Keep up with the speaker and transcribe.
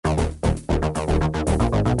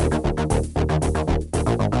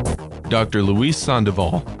Dr. Luis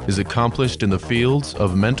Sandoval is accomplished in the fields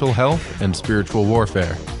of mental health and spiritual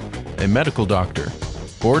warfare, a medical doctor,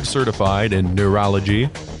 board certified in neurology,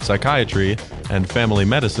 psychiatry, and family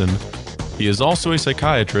medicine. He is also a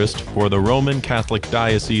psychiatrist for the Roman Catholic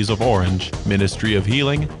Diocese of Orange Ministry of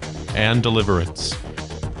Healing and Deliverance.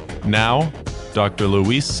 Now, Dr.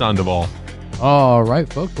 Luis Sandoval. All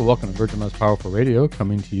right, folks, well, welcome to Virgin Most Powerful Radio,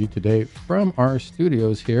 coming to you today from our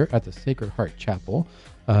studios here at the Sacred Heart Chapel.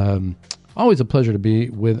 Always a pleasure to be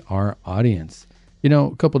with our audience. You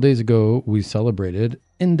know, a couple days ago, we celebrated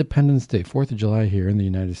Independence Day, 4th of July here in the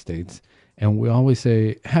United States. And we always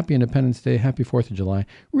say, Happy Independence Day, Happy 4th of July.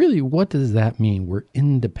 Really, what does that mean? We're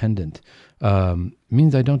independent.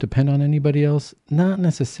 Means I don't depend on anybody else? Not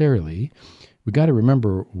necessarily. We got to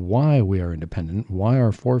remember why we are independent, why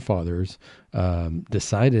our forefathers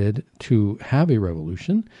decided to have a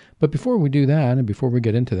revolution. But before we do that, and before we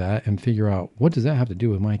get into that and figure out what does that have to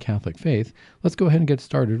do with my Catholic faith, let's go ahead and get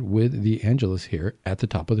started with the Angelus here at the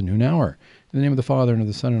top of the noon hour. In the name of the Father, and of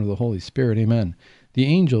the Son, and of the Holy Spirit, amen. The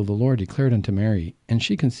angel of the Lord declared unto Mary, and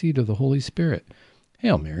she conceived of the Holy Spirit.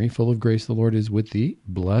 Hail Mary, full of grace, the Lord is with thee.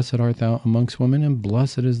 Blessed art thou amongst women, and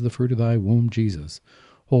blessed is the fruit of thy womb, Jesus.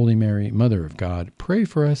 Holy Mary, Mother of God, pray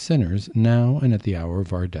for us sinners, now and at the hour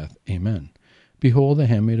of our death. Amen. Behold, the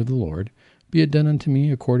handmaid of the Lord, be it done unto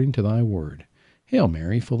me according to thy word. Hail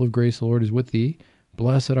Mary, full of grace, the Lord is with thee.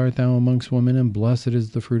 Blessed art thou amongst women, and blessed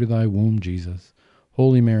is the fruit of thy womb, Jesus.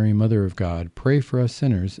 Holy Mary, Mother of God, pray for us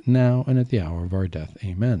sinners, now and at the hour of our death.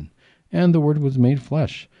 Amen. And the Word was made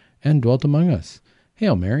flesh, and dwelt among us.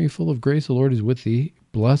 Hail Mary, full of grace, the Lord is with thee.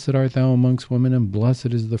 Blessed art thou amongst women, and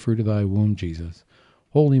blessed is the fruit of thy womb, Jesus.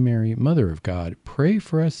 Holy Mary, Mother of God, pray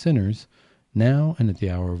for us sinners, now and at the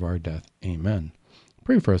hour of our death. Amen.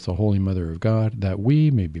 Pray for us, O Holy Mother of God, that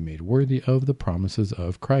we may be made worthy of the promises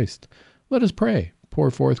of Christ. Let us pray.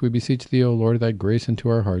 Pour forth, we beseech thee, O Lord, thy grace into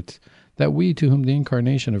our hearts, that we, to whom the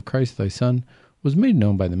incarnation of Christ thy Son was made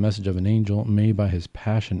known by the message of an angel, may by his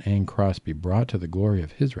passion and cross be brought to the glory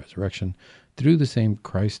of his resurrection, through the same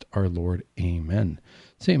Christ our Lord. Amen.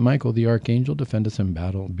 Saint Michael the Archangel, defend us in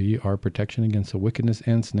battle, be our protection against the wickedness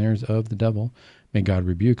and snares of the devil. May God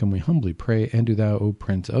rebuke him, we humbly pray, and do thou, O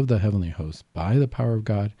Prince of the heavenly host, by the power of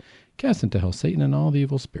God, cast into hell Satan and all the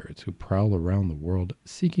evil spirits who prowl around the world,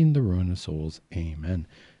 seeking the ruin of souls. Amen. In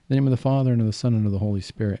the name of the Father, and of the Son, and of the Holy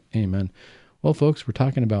Spirit. Amen. Well, folks, we're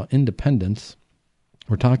talking about independence.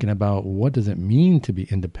 We're talking about what does it mean to be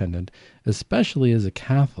independent, especially as a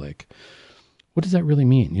Catholic. What does that really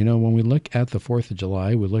mean? You know, when we look at the 4th of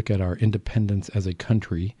July, we look at our independence as a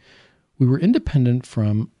country. We were independent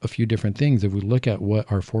from a few different things. If we look at what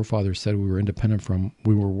our forefathers said we were independent from,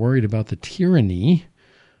 we were worried about the tyranny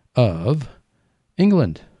of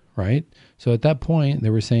England, right? So at that point, they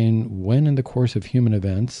were saying when in the course of human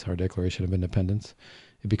events, our Declaration of Independence,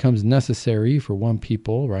 it becomes necessary for one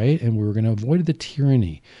people, right? And we were going to avoid the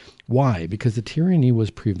tyranny. Why? Because the tyranny was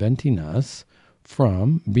preventing us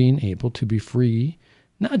from being able to be free,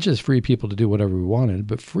 not just free people to do whatever we wanted,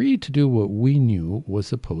 but free to do what we knew was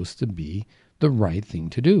supposed to be the right thing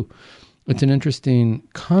to do. It's an interesting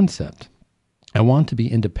concept. I want to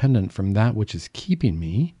be independent from that which is keeping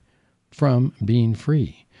me from being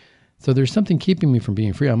free. So there's something keeping me from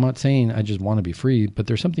being free. I'm not saying I just want to be free, but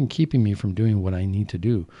there's something keeping me from doing what I need to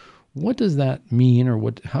do. What does that mean,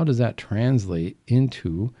 or how does that translate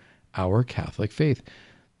into our Catholic faith?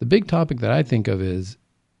 The big topic that I think of is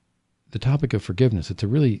the topic of forgiveness. It's a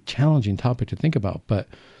really challenging topic to think about, but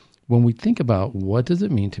when we think about what does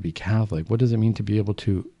it mean to be Catholic, what does it mean to be able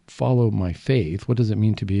to follow my faith, what does it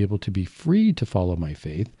mean to be able to be free to follow my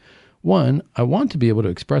faith? One, I want to be able to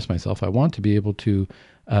express myself. I want to be able to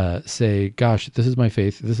say, gosh, this is my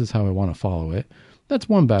faith. This is how I want to follow it. That's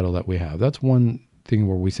one battle that we have. That's one thing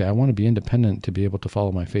where we say, I want to be independent to be able to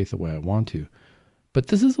follow my faith the way I want to. But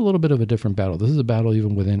this is a little bit of a different battle. This is a battle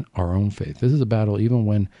even within our own faith. This is a battle even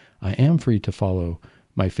when I am free to follow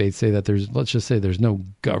my faith. Say that let's just say there's no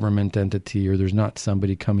government entity, or there's not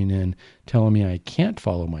somebody coming in telling me I can't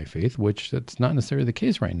follow my faith, which that's not necessarily the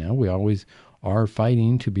case right now. We always are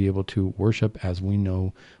fighting to be able to worship as we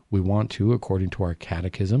know we want to, according to our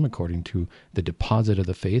catechism, according to the deposit of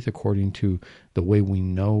the faith, according to the way we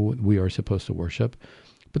know we are supposed to worship.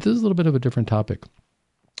 But this is a little bit of a different topic.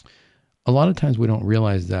 A lot of times we don't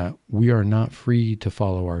realize that we are not free to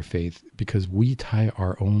follow our faith because we tie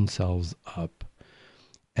our own selves up.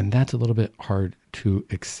 And that's a little bit hard to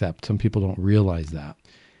accept. Some people don't realize that.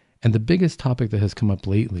 And the biggest topic that has come up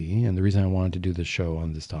lately, and the reason I wanted to do this show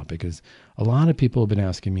on this topic, is a lot of people have been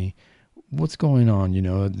asking me, what's going on? You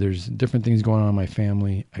know, there's different things going on in my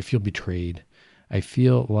family. I feel betrayed. I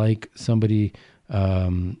feel like somebody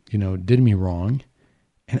did me wrong,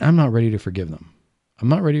 and I'm not ready to forgive them. I'm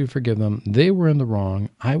not ready to forgive them. They were in the wrong.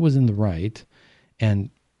 I was in the right. And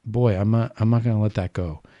boy, I'm not going to let that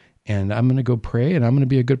go. And I'm going to go pray, and I'm going to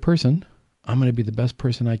be a good person. I'm going to be the best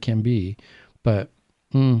person I can be. But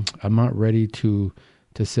I'm not ready to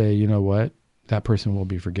say, you know what, that person will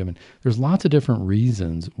be forgiven. There's lots of different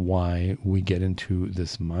reasons why we get into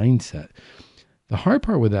this mindset. The hard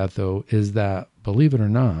part with that, though, is that, believe it or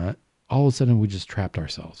not, all of a sudden we just trapped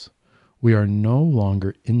ourselves. We are no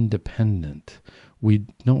longer independent. We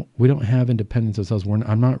don't have independence ourselves.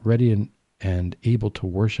 I'm not ready and able to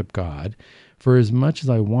worship God. For as much as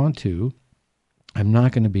I want to, I'm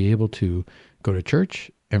not going to be able to go to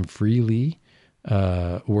church and freely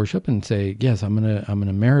worship and say, yes, I'm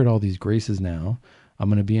gonna merit all these graces now. I'm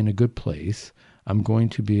going to be in a good place. I'm going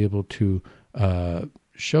to be able to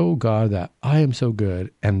show God that I am so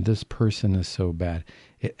good and this person is so bad.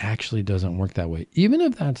 It actually doesn't work that way. Even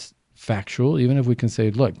if that's factual, even if we can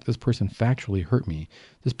say, look, this person factually hurt me,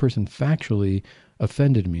 this person factually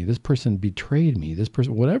offended me, this person betrayed me, this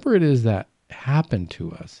person, whatever it is that happened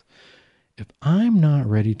to us, if I'm not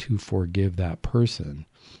ready to forgive that person,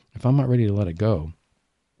 if I'm not ready to let it go,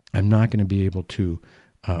 I'm not going to be able to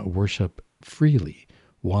worship freely.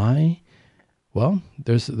 Why? Well,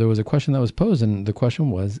 there was a question that was posed, and the question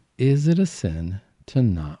was, is it a sin to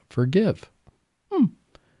not forgive?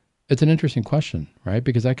 It's an interesting question, right?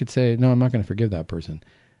 Because I could say, no, I'm not going to forgive that person.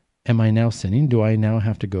 Am I now sinning? Do I now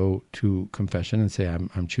have to go to confession and say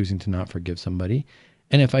I'm choosing to not forgive somebody?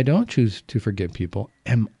 And if I don't choose to forgive people,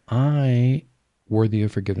 am I worthy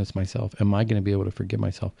of forgiveness myself? Am I going to be able to forgive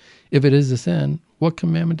myself? If it is a sin, what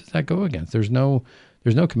commandment does that go against? There's no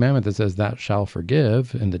commandment that says thou shalt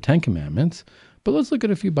forgive in the 10 Commandments. But let's look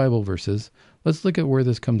at a few Bible verses. Let's look at where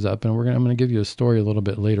this comes up, and I'm going to give you a story a little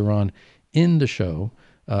bit later on in the show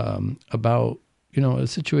about a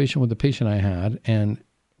situation with a patient I had, and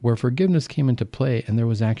where forgiveness came into play, and there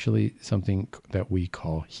was actually something that we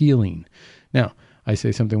call healing. Now, I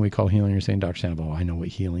say something we call healing. You're saying, Dr. Sandoval, I know what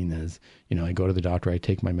healing is. I go to the doctor, I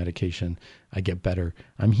take my medication, I get better,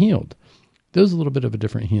 I'm healed. There's a little bit of a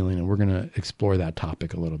different healing, and we're going to explore that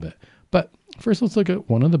topic a little bit. But first, let's look at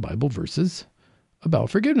one of the Bible verses about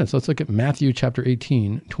forgiveness. Let's look at Matthew chapter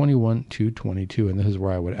 18, 21 to 22. And this is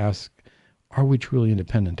where I would ask, are we truly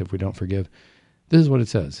independent if we don't forgive? This is what it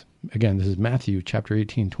says. Again, this is Matthew chapter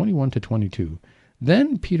 18, 21 to 22.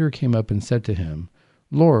 Then Peter came up and said to him,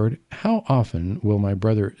 Lord, how often will my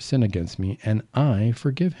brother sin against me and I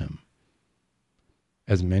forgive him?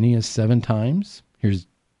 As many as 7 times? Here's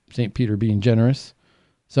St. Peter being generous.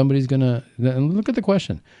 Somebody's going to, and look at the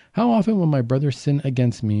question. How often will my brother sin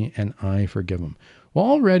against me and I forgive him? Well,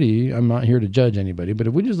 already, I'm not here to judge anybody, but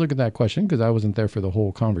if we just look at that question, because I wasn't there for the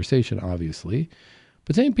whole conversation, obviously,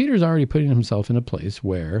 but St. Peter's already putting himself in a place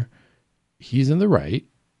where he's in the right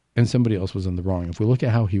and somebody else was in the wrong. If we look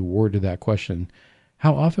at how he worded that question,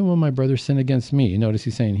 how often will my brother sin against me? Notice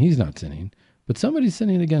he's saying he's not sinning, but somebody's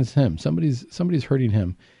sinning against him. Somebody's hurting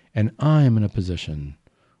him, and I'm in a position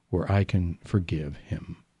where I can forgive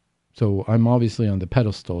him. So I'm obviously on the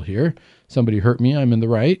pedestal here. Somebody hurt me. I'm in the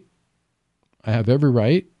right. I have every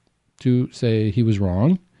right to say he was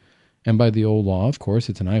wrong. And by the old law, of course,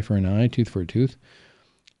 it's an eye for an eye, tooth for a tooth.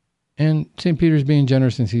 And St. Peter's being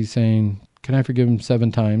generous since he's saying, can I forgive him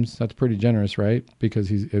 7 times? That's pretty generous, right?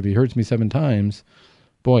 Because if he hurts me 7 times,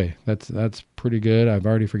 boy, that's pretty good. I've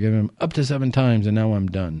already forgiven him up to 7 times, and now I'm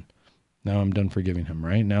done. Now I'm done forgiving him,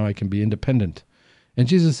 right? Now I can be independent. And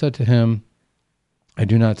Jesus said to him, I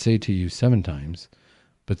do not say to you 7 times,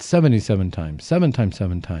 but 77 times, 7 times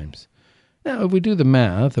 7 times. Now, if we do the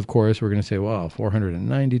math, of course, we're going to say, well,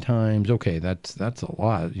 490 times. Okay, that's a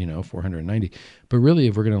lot, 490. But really,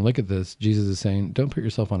 if we're going to look at this, Jesus is saying, don't put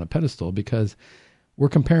yourself on a pedestal, because we're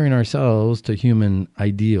comparing ourselves to human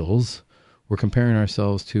ideals. We're comparing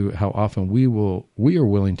ourselves to how often we are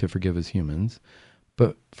willing to forgive as humans.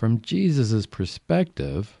 But from Jesus's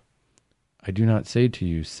perspective, I do not say to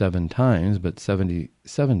you 7 times, but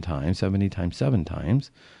 77 times, 70 times 7 times.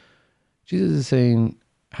 Jesus is saying,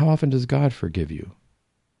 how often does God forgive you?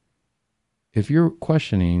 If you're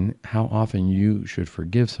questioning how often you should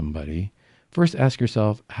forgive somebody, first ask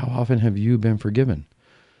yourself, how often have you been forgiven?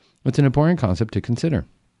 It's an important concept to consider,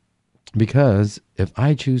 because if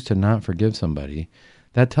I choose to not forgive somebody,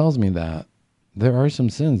 that tells me that there are some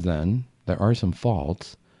sins then, there are some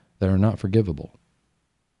faults that are not forgivable,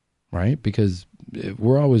 right? Because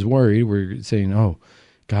we're always worried. We're saying, oh,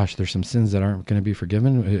 gosh, there's some sins that aren't going to be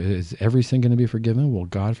forgiven. Is every sin going to be forgiven? Will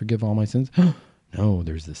God forgive all my sins? No,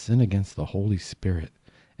 there's the sin against the Holy Spirit,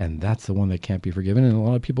 and that's the one that can't be forgiven. And a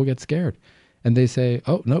lot of people get scared. And they say,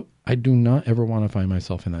 oh, no, I do not ever want to find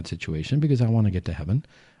myself in that situation because I want to get to heaven.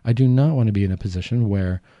 I do not want to be in a position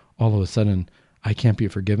where all of a sudden I can't be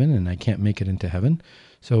forgiven and I can't make it into heaven.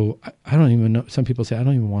 So I don't even know. Some people say, I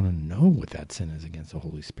don't even want to know what that sin is against the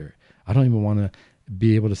Holy Spirit. I don't even want to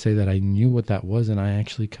be able to say that I knew what that was and I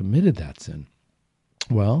actually committed that sin.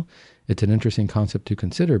 Well, it's an interesting concept to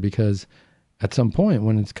consider because at some point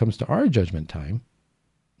when it comes to our judgment time,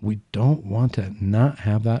 we don't want to not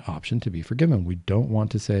have that option to be forgiven. We don't want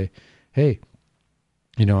to say, hey,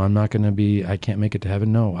 I'm not going to be, I can't make it to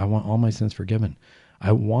heaven. No, I want all my sins forgiven.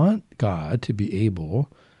 I want God to be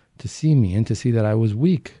able to see me and to see that I was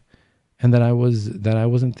weak and that I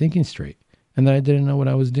wasn't thinking straight and that I didn't know what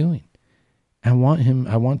I was doing. I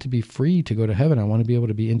want to be free to go to heaven. I want to be able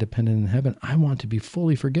to be independent in heaven. I want to be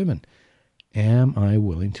fully forgiven. Am I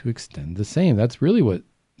willing to extend the same? That's really what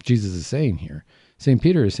Jesus is saying here. St.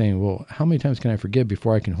 Peter is saying, well, how many times can I forgive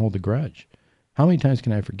before I can hold a grudge? How many times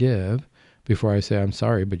can I forgive before I say, I'm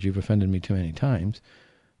sorry, but you've offended me too many times?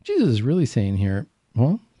 Jesus is really saying here,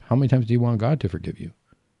 well, how many times do you want God to forgive you?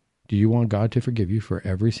 Do you want God to forgive you for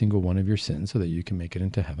every single one of your sins so that you can make it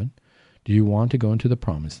into heaven? Do you want to go into the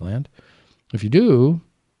promised land? If you do,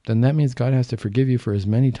 then that means God has to forgive you for as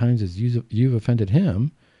many times as you've offended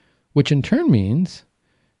him, which in turn means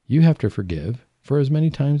you have to forgive for as many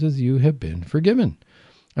times as you have been forgiven.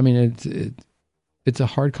 I mean, it's a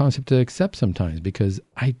hard concept to accept sometimes because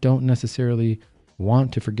I don't necessarily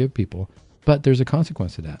want to forgive people, but there's a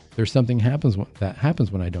consequence to that. There's something that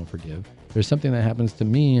happens when I don't forgive. There's something that happens to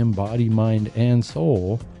me in body, mind, and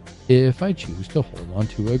soul if I choose to hold on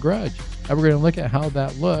to a grudge. And we're going to look at how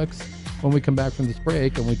that looks when we come back from this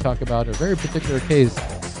break and we talk about a very particular case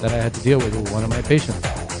that I had to deal with one of my patients.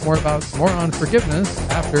 More on forgiveness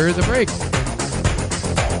after the break.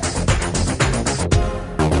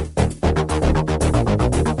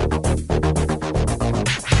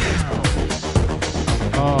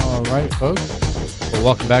 All right, folks. Well,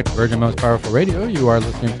 welcome back to Virgin Most Powerful Radio. You are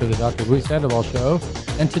listening to the Dr. Louis Sandoval Show.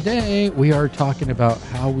 And today we are talking about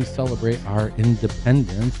how we celebrate our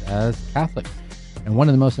independence as Catholics. And one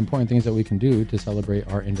of the most important things that we can do to celebrate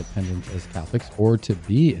our independence as Catholics or to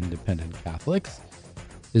be independent Catholics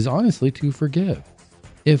is honestly to forgive.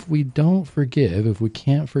 If we don't forgive, if we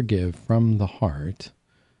can't forgive from the heart,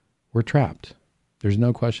 we're trapped. There's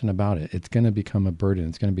no question about it. It's going to become a burden.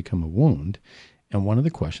 It's going to become a wound. And one of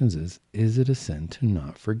the questions is it a sin to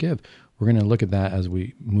not forgive? We're going to look at that as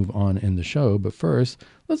we move on in the show. But first,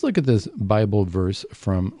 let's look at this Bible verse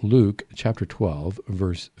from Luke chapter 12,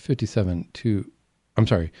 verse 57 to, I'm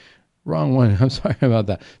sorry, wrong one. I'm sorry about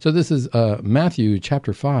that. So this is Matthew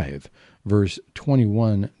chapter 5, verse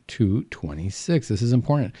 21 to 26. This is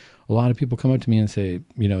important. A lot of people come up to me and say,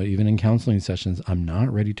 even in counseling sessions, I'm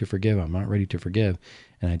not ready to forgive. I'm not ready to forgive.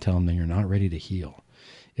 And I tell them that you're not ready to heal.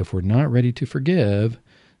 If we're not ready to forgive,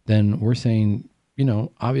 then we're saying,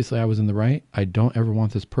 obviously I was in the right. I don't ever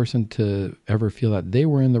want this person to ever feel that they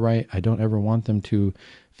were in the right. I don't ever want them to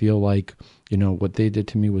feel like, what they did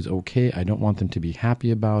to me was okay. I don't want them to be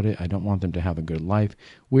happy about it. I don't want them to have a good life.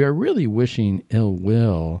 We are really wishing ill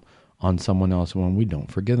will on someone else when we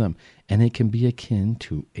don't forgive them. And it can be akin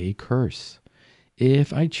to a curse.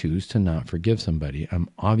 If I choose to not forgive somebody, I'm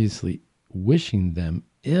obviously wishing them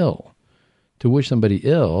ill. To wish somebody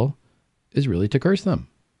ill is really to curse them.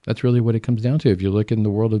 That's really what it comes down to. If you look in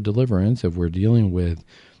the world of deliverance, if we're dealing with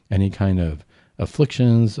any kind of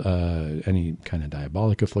afflictions, any kind of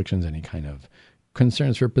diabolic afflictions, any kind of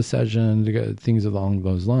concerns for possession, things along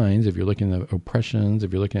those lines, if you're looking at oppressions,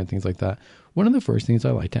 if you're looking at things like that, one of the first things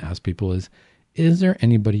I like to ask people is there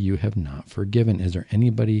anybody you have not forgiven? Is there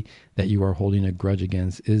anybody that you are holding a grudge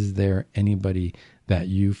against? Is there anybody that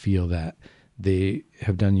you feel that they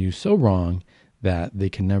have done you so wrong that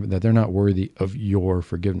they're not worthy of your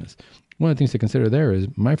forgiveness? One of the things to consider there is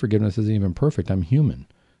my forgiveness isn't even perfect. I'm human.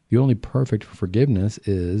 The only perfect forgiveness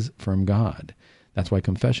is from God. That's why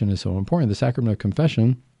confession is so important. The sacrament of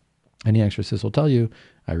confession, any exorcist will tell you,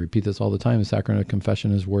 I repeat this all the time, the sacrament of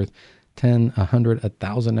confession is worth 10, 100,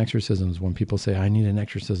 1,000 exorcisms. When people say, I need an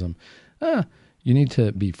exorcism, you need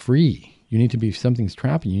to be free. You need to be, something's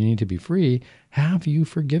trapping you. You need to be free. Have you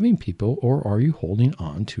forgiving people, or are you holding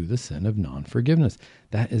on to the sin of non-forgiveness?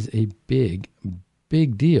 That is a big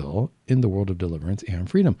deal in the world of deliverance and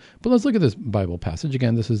freedom. But let's look at this Bible passage.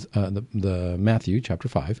 Again, this is the Matthew chapter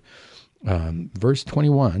 5, verse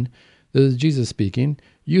 21. This is Jesus speaking.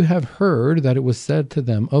 You have heard that it was said to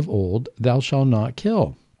them of old, thou shalt not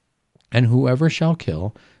kill. And whoever shall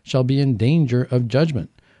kill shall be in danger of judgment.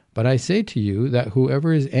 But I say to you that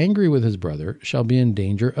whoever is angry with his brother shall be in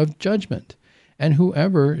danger of judgment. And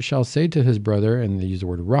whoever shall say to his brother, and they use the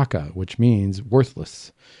word raka, which means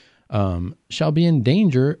worthless, shall be in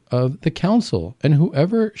danger of the council. And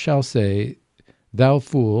whoever shall say, thou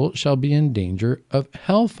fool, shall be in danger of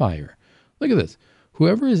hellfire. Look at this.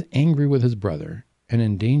 Whoever is angry with his brother and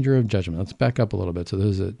in danger of judgment. Let's back up a little bit. So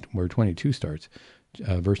this is where 22 starts,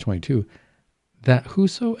 verse 22. That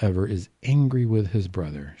whosoever is angry with his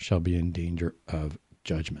brother shall be in danger of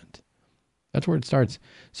judgment. That's where it starts.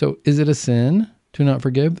 So is it a sin to not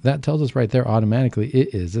forgive? That tells us right there automatically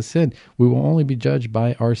it is a sin. We will only be judged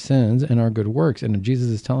by our sins and our good works. And if Jesus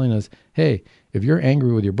is telling us, hey, if you're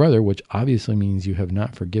angry with your brother, which obviously means you have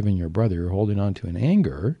not forgiven your brother, you're holding on to an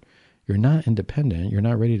anger, you're not independent, you're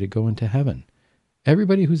not ready to go into heaven.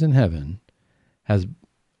 Everybody who's in heaven has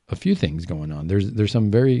a few things going on. There's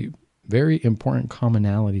some very, very important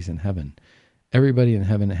commonalities in heaven. Everybody in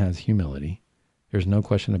heaven has humility. There's no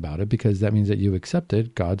question about it, because that means that you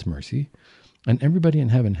accepted God's mercy, and everybody in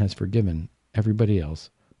heaven has forgiven everybody else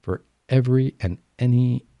for every and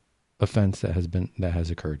any offense that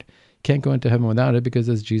has occurred. Can't go into heaven without it, because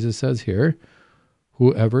as Jesus says here,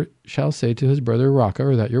 whoever shall say to his brother raka,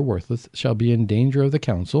 or that you're worthless, shall be in danger of the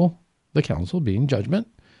council being judgment.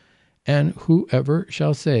 And whoever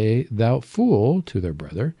shall say thou fool to their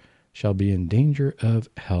brother shall be in danger of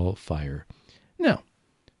hellfire. Now,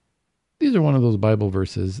 these are one of those Bible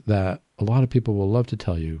verses that a lot of people will love to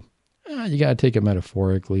tell you, you got to take it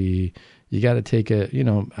metaphorically. You got to take it,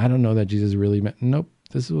 I don't know that Jesus really meant, nope,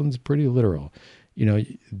 this one's pretty literal.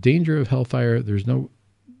 Danger of hellfire, there's no,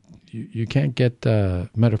 you can't get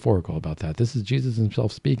metaphorical about that. This is Jesus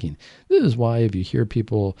himself speaking. This is why if you hear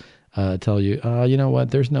people tell you, you know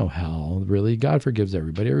what, there's no hell, really, God forgives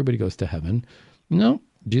everybody. Everybody goes to heaven. No,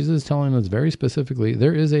 Jesus is telling us very specifically,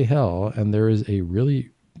 there is a hell, and there's a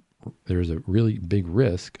really big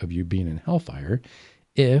risk of you being in hellfire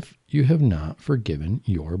if you have not forgiven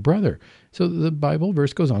your brother. So the Bible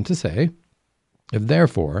verse goes on to say, if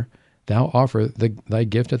therefore thou offer thy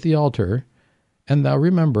gift at the altar, and thou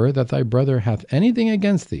remember that thy brother hath anything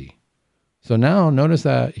against thee. So now notice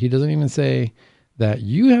that he doesn't even say that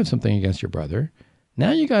you have something against your brother.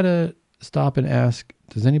 Now you got to stop and ask,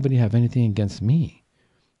 does anybody have anything against me?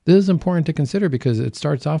 This is important to consider, because it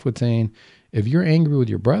starts off with saying, if you're angry with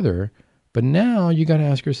your brother, but now you got to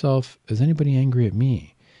ask yourself, is anybody angry at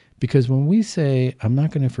me? Because when we say, I'm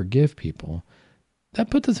not going to forgive people, that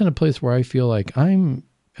puts us in a place where I feel like am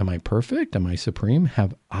I perfect? Am I supreme?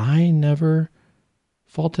 Have I never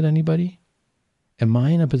faulted anybody? Am I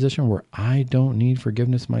in a position where I don't need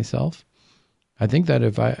forgiveness myself? I think that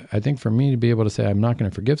I think for me to be able to say I'm not going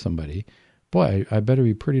to forgive somebody, boy, I better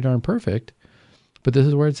be pretty darn perfect. But this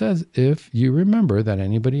is where it says, if you remember that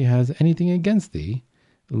anybody has anything against thee,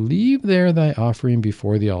 leave there thy offering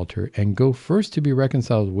before the altar, and go first to be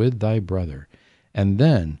reconciled with thy brother. And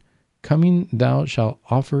then, coming, thou shalt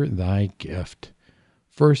offer thy gift.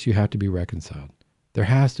 First, you have to be reconciled. There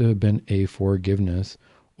has to have been a forgiveness,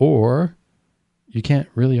 or you can't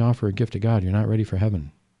really offer a gift to God. You're not ready for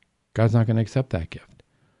heaven. God's not going to accept that gift.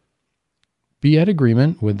 Be at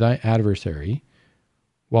agreement with thy adversary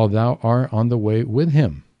while thou art on the way with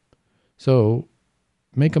him. So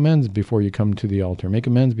make amends before you come to the altar. Make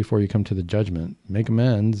amends before you come to the judgment. Make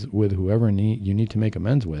amends with whoever you need to make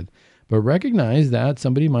amends with. But recognize that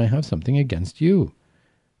somebody might have something against you,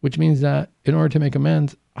 which means that in order to make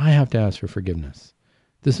amends, I have to ask for forgiveness.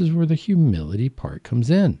 This is where the humility part comes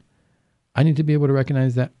in. I need to be able to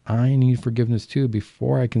recognize that I need forgiveness too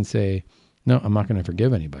before I can say, no, I'm not going to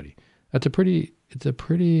forgive anybody. It's a pretty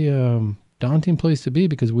daunting place to be,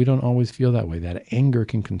 because we don't always feel that way. That anger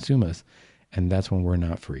can consume us, and that's when we're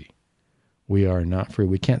not free. We are not free.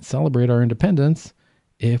 We can't celebrate our independence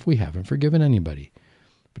if we haven't forgiven anybody.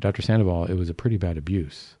 But Dr. Sandoval, it was a pretty bad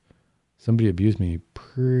abuse. Somebody abused me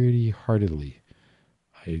pretty heartedly.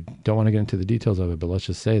 I don't want to get into the details of it, but let's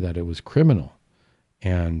just say that it was criminal,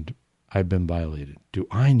 and I've been violated. Do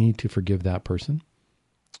I need to forgive that person?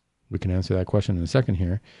 We can answer that question in a second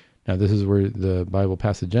here. Now, this is where the Bible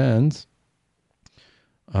passage ends.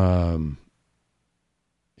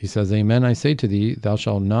 He says, Amen, I say to thee, thou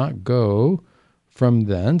shalt not go from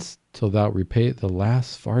thence till thou repay the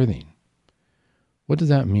last farthing. What does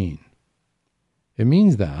that mean? It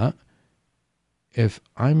means that if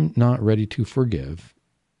I'm not ready to forgive,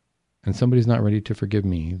 and somebody's not ready to forgive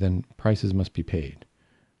me, then prices must be paid.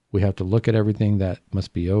 We have to look at everything that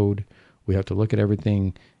must be owed. We have to look at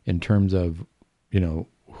everything in terms of,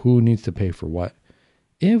 who needs to pay for what.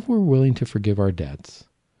 If we're willing to forgive our debts,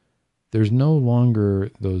 there's no longer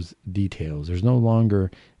those details. There's no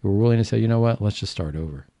longer, we're willing to say, you know what, let's just start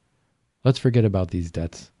over. Let's forget about these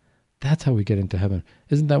debts. That's how we get into heaven.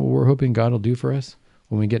 Isn't that what we're hoping God will do for us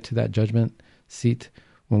when we get to that judgment seat,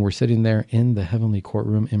 when we're sitting there in the heavenly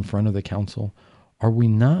courtroom in front of the council? Are we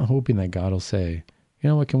not hoping that God will say, you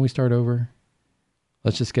know what, can we start over?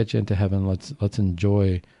 Let's just get you into heaven. Let's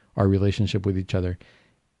enjoy our relationship with each other.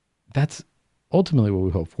 That's ultimately what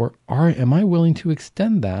we hope for. Am I willing to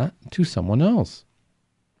extend that to someone else?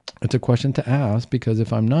 It's a question to ask, because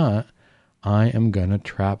if I'm not, I am going to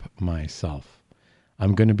trap myself.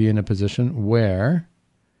 I'm going to be in a position where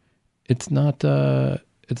I'm not going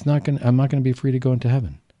to be free to go into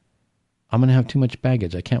heaven. I'm going to have too much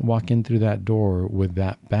baggage. I can't walk in through that door with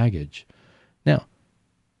that baggage. Now,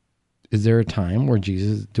 is there a time where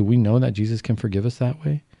do we know that Jesus can forgive us that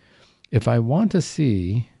way? If I want to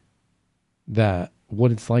see that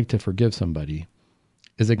what it's like to forgive somebody,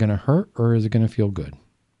 is it going to hurt or is it going to feel good?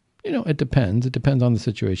 It depends. It depends on the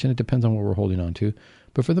situation. It depends on what we're holding on to.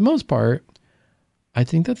 But for the most part, I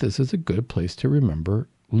think that this is a good place to remember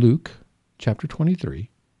Luke chapter 23,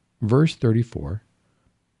 verse 34.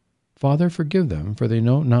 Father, forgive them, for they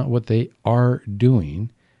know not what they are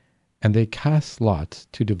doing. And they cast lots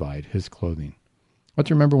to divide his clothing.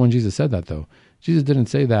 Let's remember when Jesus said that, though. Jesus didn't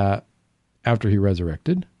say that after he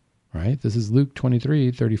resurrected, right? This is Luke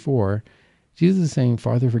 23:34. Jesus is saying,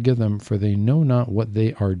 Father, forgive them, for they know not what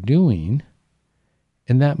they are doing.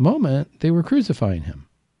 In that moment, they were crucifying him.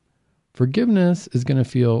 Forgiveness is going to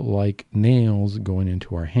feel like nails going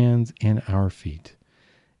into our hands and our feet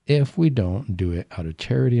if we don't do it out of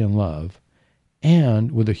charity and love,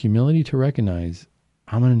 and with the humility to recognize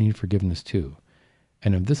I'm going to need forgiveness too.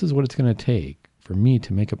 And if this is what it's going to take for me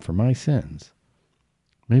to make up for my sins,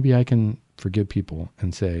 maybe I can forgive people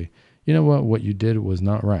and say, you know what you did was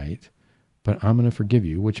not right, but I'm going to forgive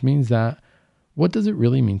you, which means that, what does it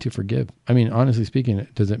really mean to forgive? I mean, honestly speaking,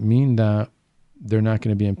 does it mean that they're not going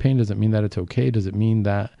to be in pain? Does it mean that it's okay? Does it mean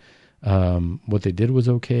that what they did was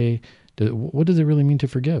okay? What does it really mean to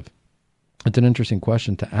forgive? It's an interesting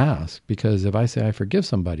question to ask, because if I say I forgive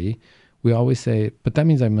somebody, we always say, but that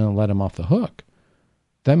means I'm going to let them off the hook.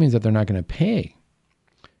 That means that they're not going to pay.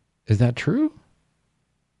 Is that true?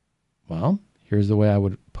 Well, here's the way I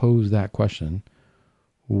would pose that question.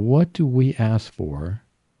 What do we ask for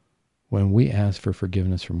when we ask for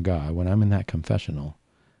forgiveness from God? When I'm in that confessional,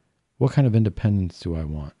 what kind of independence do I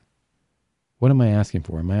want? What am I asking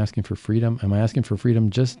for? Am I asking for freedom? Am I asking for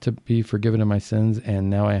freedom just to be forgiven of my sins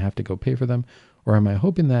and now I have to go pay for them? Or am I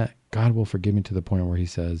hoping that God will forgive me to the point where he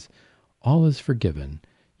says, all is forgiven,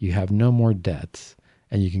 you have no more debts,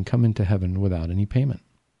 and you can come into heaven without any payment?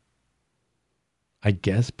 I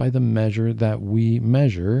guess by the measure that we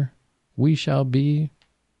measure, we shall be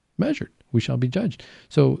measured. We shall be judged.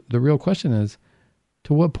 So the real question is,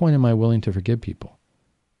 to what point am I willing to forgive people?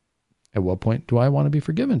 At what point do I want to be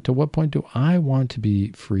forgiven? To what point do I want to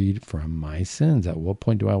be freed from my sins? At what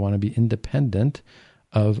point do I want to be independent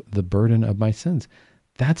of the burden of my sins?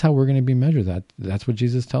 That's how we're going to be measured. That's what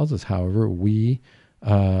Jesus tells us. However we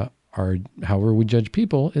judge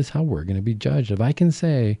people is how we're going to be judged. If I can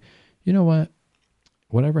say, you know what,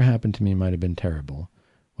 whatever happened to me might have been terrible.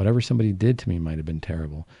 Whatever somebody did to me might have been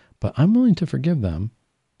terrible, but I'm willing to forgive them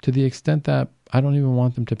to the extent that I don't even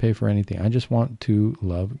want them to pay for anything. I just want to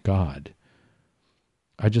love God.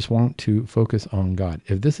 I just want to focus on God.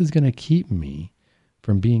 If this is going to keep me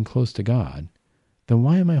from being close to God, then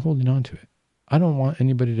why am I holding on to it? I don't want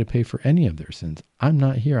anybody to pay for any of their sins. I'm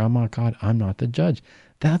not here. I'm not God. I'm not the judge.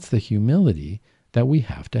 That's the humility that we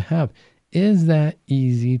have to have. Is that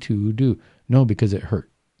easy to do? No, because it hurt.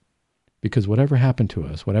 Because whatever happened to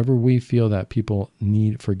us, whatever we feel that people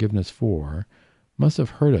need forgiveness for, must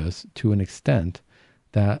have hurt us to an extent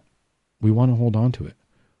that we want to hold on to it.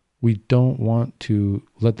 We don't want to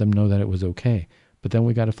let them know that it was okay. But then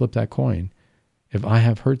we got to flip that coin. If I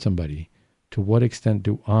have hurt somebody, to what extent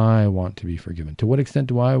do I want to be forgiven? To what extent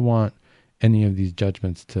do I want any of these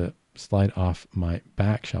judgments to slide off my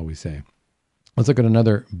back, shall we say? Let's look at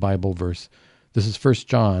another Bible verse. This is 1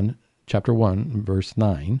 John chapter 1, verse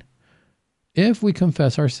 9. If we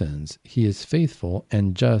confess our sins, he is faithful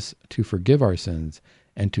and just to forgive our sins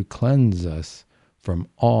and to cleanse us from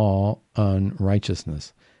all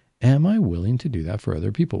unrighteousness. Am I willing to do that for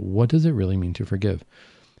other people? What does it really mean to forgive?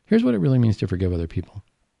 Here's what it really means to forgive other people.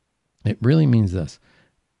 It really means this.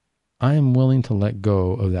 I am willing to let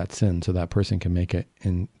go of that sin so that person can make it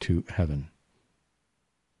into heaven.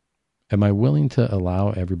 Am I willing to allow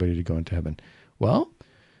everybody to go into heaven? Well,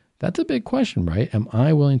 that's a big question, right? Am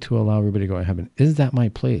I willing to allow everybody to go to heaven? Is that my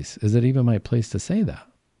place? Is it even my place to say that?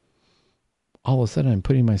 All of a sudden, I'm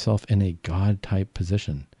putting myself in a God-type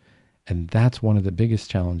position. And that's one of the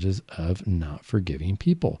biggest challenges of not forgiving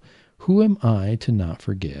people. Who am I to not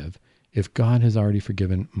forgive if God has already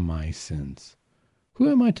forgiven my sins? Who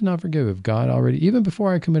am I to not forgive if God already, even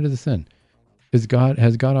before I committed the sin, has God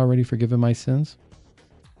already forgiven my sins?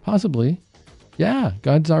 Possibly. Yeah,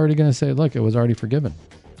 God's already going to say, look, it was already forgiven.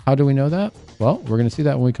 How do we know that? Well, we're going to see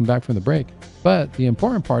that when we come back from the break. But the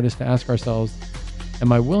important part is to ask ourselves,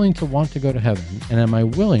 am I willing to want to go to heaven? And am I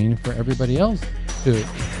willing for everybody else to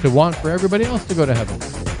want for everybody else to go to heaven?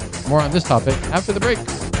 More on this topic after the break.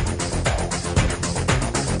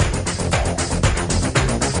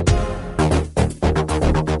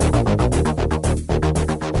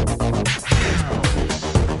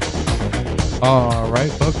 All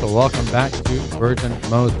right, folks, so welcome back to Virgin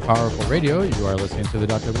Most Powerful Radio. You are listening to the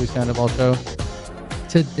Dr. Blue Sandoval Show.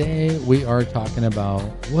 Today, we are talking about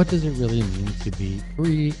what does it really mean to be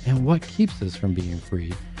free and what keeps us from being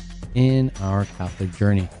free in our Catholic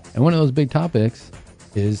journey. And one of those big topics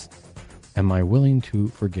is, am I willing to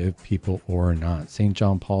forgive people or not? St.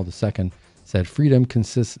 John Paul II said, freedom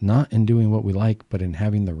consists not in doing what we like, but in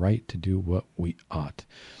having the right to do what we ought.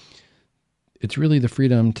 It's really the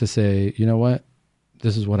freedom to say, you know what,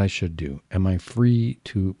 this is what I should do. Am I free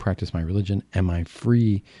to practice my religion? Am I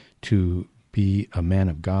free to be a man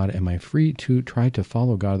of God? Am I free to try to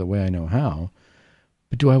follow God the way I know how?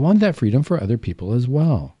 But do I want that freedom for other people as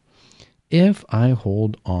well? If I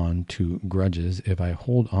hold on to grudges, if I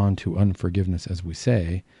hold on to unforgiveness, as we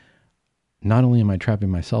say, not only am I trapping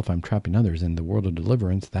myself, I'm trapping others. In the world of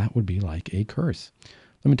deliverance, that would be like a curse.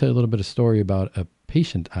 Let me tell you a little bit of story about a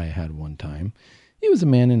patient I had one time. He was a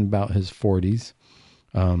man in about his 40s.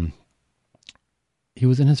 He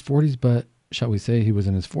was in his 40s, but shall we say he was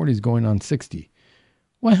in his 40s going on 60.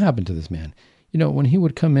 What happened to this man? You know, when he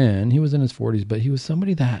would come in, he was in his 40s, but he was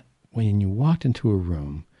somebody that when you walked into a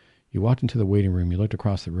room, you walked into the waiting room, you looked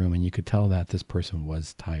across the room, and you could tell that this person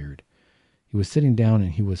was tired. He was sitting down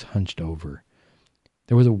and he was hunched over.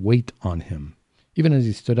 There was a weight on him. Even as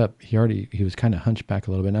he stood up, he was kind of hunched back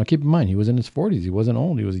a little bit. Now, keep in mind, he was in his 40s. He wasn't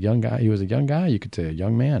old. He was a young guy. He was a young guy, you could say, a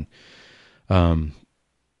young man.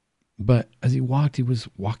 But as he walked, he was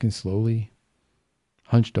walking slowly,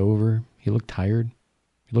 hunched over. He looked tired.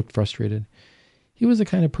 He looked frustrated. He was the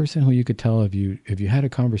kind of person who you could tell if you had a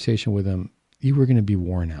conversation with him, you were going to be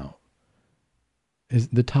worn out.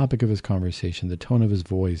 The topic of his conversation, the tone of his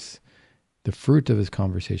voice, the fruit of his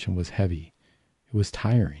conversation was heavy. It was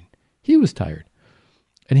tiring. He was tired.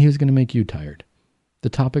 And he was going to make you tired. The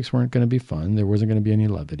topics weren't going to be fun. There wasn't going to be any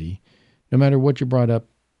levity. No matter what you brought up,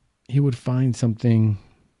 he would find something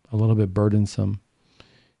a little bit burdensome.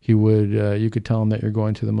 He would, you could tell him that you're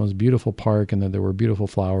going to the most beautiful park and that there were beautiful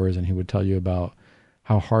flowers, and he would tell you about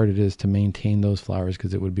how hard it is to maintain those flowers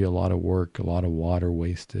because it would be a lot of work, a lot of water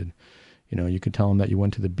wasted. You know, you could tell him that you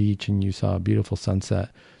went to the beach and you saw a beautiful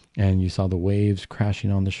sunset and you saw the waves crashing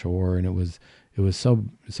on the shore, and it was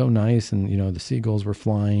so nice, and you know the seagulls were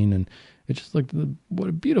flying, and it just looked what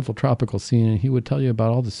a beautiful tropical scene. And he would tell you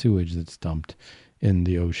about all the sewage that's dumped in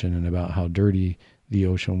the ocean and about how dirty the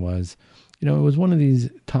ocean was. You know, it was one of these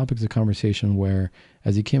topics of conversation where,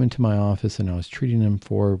 as he came into my office and I was treating him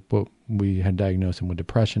for what we had diagnosed him with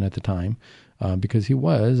depression at the time, because he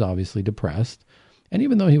was obviously depressed, and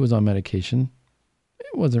even though he was on medication,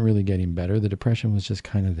 it wasn't really getting better. The depression was just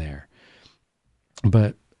kind of there.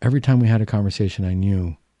 But every time we had a conversation, I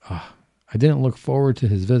knew I didn't look forward to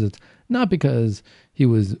his visits, not because he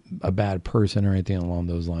was a bad person or anything along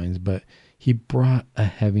those lines, but he brought a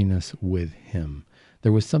heaviness with him.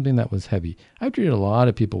 There was something that was heavy. I've treated a lot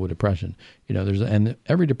of people with depression. You know, and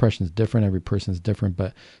every depression is different. Every person is different.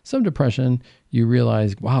 But some depression, you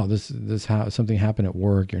realize, wow, something happened at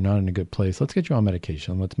work. You're not in a good place. Let's get you on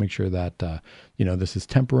medication. Let's make sure that this is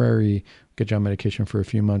temporary. Get you on medication for a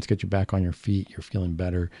few months. Get you back on your feet. You're feeling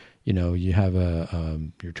better. You know, you have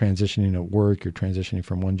you're transitioning at work. You're transitioning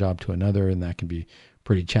from one job to another, and that can be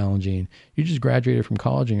pretty challenging. You just graduated from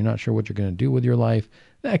college and you're not sure what you're going to do with your life.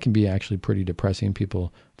 That can be actually pretty depressing.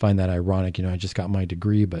 People find that ironic. You know, I just got my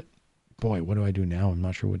degree, but boy, what do I do now? I'm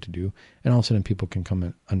not sure what to do. And all of a sudden people can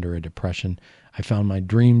come under a depression. I found my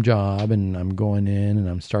dream job and I'm going in and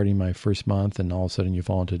I'm starting my first month, and all of a sudden you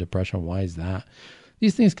fall into depression. Why is that?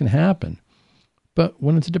 These things can happen. But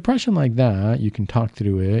when it's a depression like that, you can talk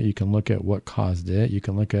through it. You can look at what caused it. You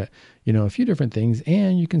can look at, a few different things,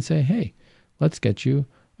 and you can say, hey, let's get you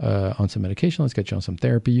on some medication. Let's get you on some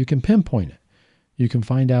therapy. You can pinpoint it. You can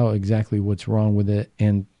find out exactly what's wrong with it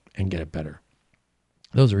and get it better.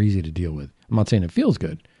 Those are easy to deal with. I'm not saying it feels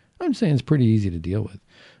good. I'm saying it's pretty easy to deal with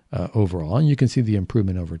overall. And you can see the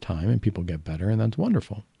improvement over time and people get better, and that's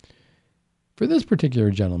wonderful. For this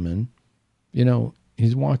particular gentleman,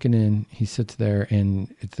 he's walking in, he sits there,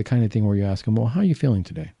 and it's the kind of thing where you ask him, well, how are you feeling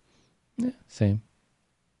today? Yeah, same.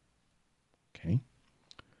 Okay.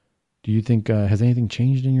 Do you think, has anything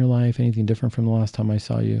changed in your life? Anything different from the last time I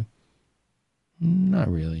saw you?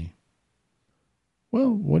 Not really. Well,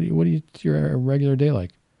 what's your regular day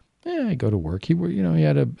like? I go to work. He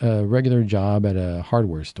had a regular job at a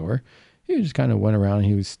hardware store. He just kind of went around.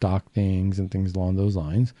 He would stock things and things along those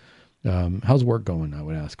lines. How's work going? I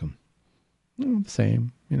would ask him. The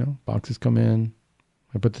same, boxes come in.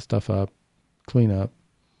 I put the stuff up, clean up.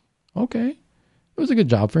 Okay. It was a good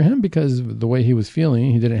job for him because the way he was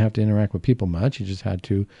feeling, he didn't have to interact with people much. He just had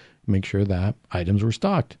to make sure that items were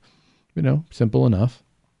stocked. Simple enough.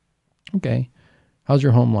 Okay. How's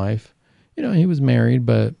your home life? He was married,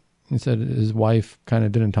 but he said his wife kind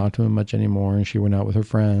of didn't talk to him much anymore, and she went out with her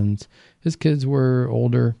friends. His kids were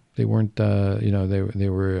older. They weren't, they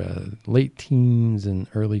were late teens and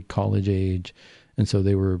early college age, and so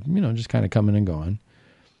they were, just kind of coming and going.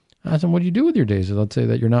 I asked him, what do you do with your days? Let's say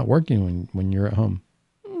that you're not working when you're at home.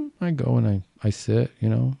 I go and I sit,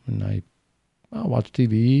 and I'll watch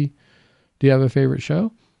TV. Do you have a favorite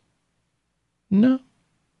show? No.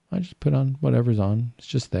 I just put on whatever's on. It's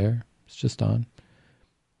just there. It's just on.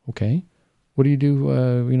 Okay. What do you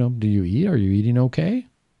do? Do you eat? Are you eating okay?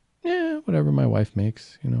 Yeah, whatever my wife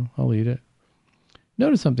makes, I'll eat it.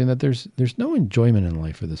 Notice something, that there's no enjoyment in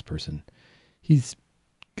life for this person. He's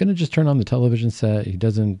going to just turn on the television set. He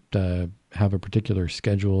doesn't have a particular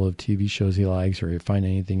schedule of TV shows he likes or find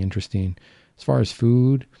anything interesting. As far as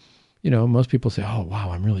food, most people say, oh,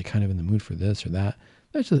 wow, I'm really kind of in the mood for this or that.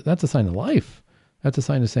 That's a sign of life. That's a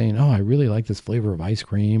sign of saying, oh, I really like this flavor of ice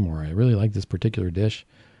cream, or I really like this particular dish.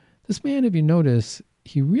 This man, if you notice,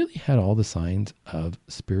 he really had all the signs of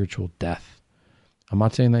spiritual death. I'm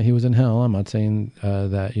not saying that he was in hell. I'm not saying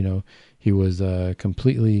that, he was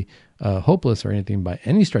completely hopeless or anything by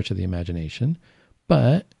any stretch of the imagination,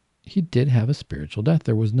 but he did have a spiritual death.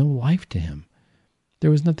 There was no life to him.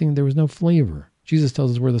 There was nothing, there was no flavor. Jesus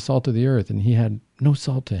tells us we're the salt of the earth, and he had no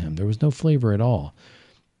salt to him. There was no flavor at all.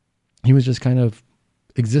 He was just kind of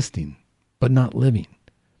existing, but not living.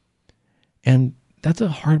 And that's a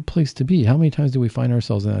hard place to be. How many times do we find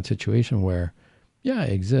ourselves in that situation where, yeah, I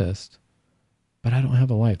exist, but I don't have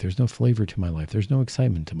a life. There's no flavor to my life. There's no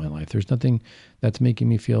excitement to my life. There's nothing that's making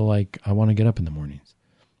me feel like I want to get up in the mornings.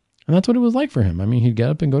 And that's what it was like for him. I mean, he'd get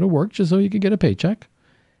up and go to work just so he could get a paycheck.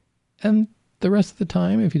 And the rest of the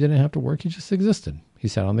time, if he didn't have to work, he just existed. He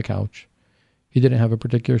sat on the couch. He didn't have a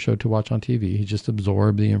particular show to watch on TV. He just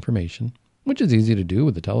absorbed the information, which is easy to do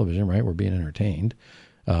with the television, right? We're being entertained.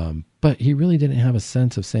 But he really didn't have a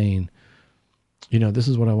sense of saying, this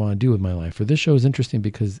is what I want to do with my life. Or this show is interesting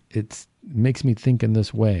because it makes me think in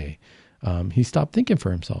this way. He stopped thinking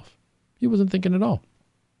for himself. He wasn't thinking at all.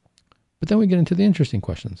 But then we get into the interesting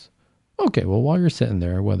questions. Okay, well, while you're sitting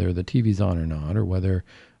there, whether the TV's on or not, or whether,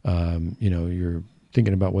 you're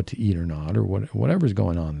thinking about what to eat or not, or whatever's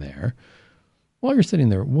going on there, while you're sitting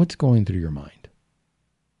there, what's going through your mind?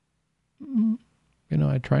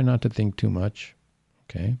 I try not to think too much.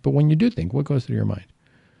 Okay. But when you do think, what goes through your mind?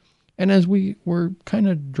 And as we were kind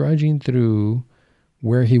of drudging through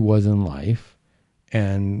where he was in life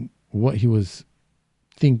and what he was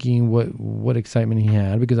thinking, what excitement he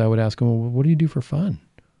had, because I would ask him, well, what do you do for fun?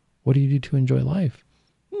 What do you do to enjoy life?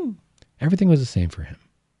 Everything was the same for him.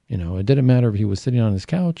 It didn't matter if he was sitting on his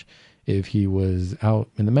couch, if he was out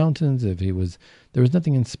in the mountains, there was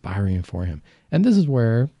nothing inspiring for him. And this is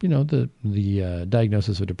where, the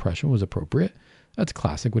diagnosis of depression was appropriate. That's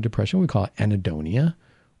classic with depression. We call it anhedonia,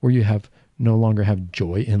 where you no longer have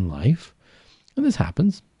joy in life. And this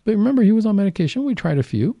happens. But remember, he was on medication. We tried a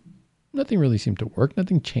few. Nothing really seemed to work.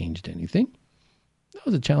 Nothing changed anything. That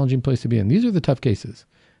was a challenging place to be in. These are the tough cases.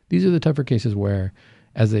 These are the tougher cases where,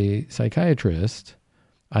 as a psychiatrist,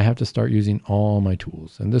 I have to start using all my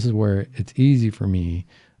tools. And this is where it's easy for me,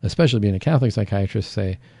 especially being a Catholic psychiatrist, to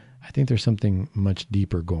say, I think there's something much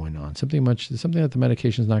deeper going on, something that the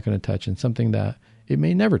medication is not going to touch, and something that it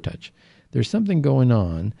may never touch. There's something going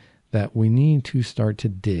on that we need to start to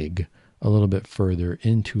dig a little bit further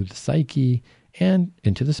into the psyche and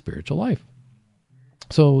into the spiritual life.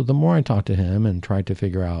 So the more I talked to him and tried to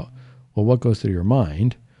figure out, well, what goes through your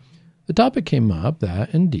mind, the topic came up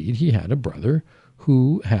that indeed he had a brother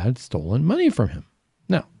who had stolen money from him.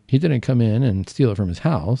 Now, he didn't come in and steal it from his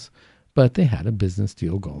house, but they had a business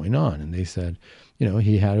deal going on. And they said,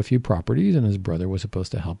 he had a few properties and his brother was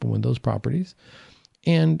supposed to help him with those properties.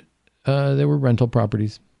 And they were rental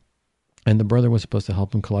properties. And the brother was supposed to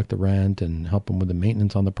help him collect the rent and help him with the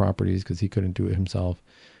maintenance on the properties because he couldn't do it himself.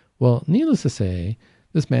 Well, needless to say,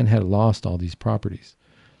 this man had lost all these properties.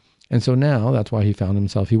 And so now that's why he found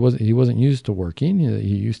himself, he wasn't used to working.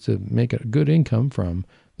 He used to make a good income from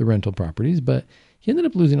the rental properties, but He ended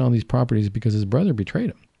up losing all these properties because his brother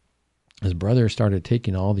betrayed him. His brother started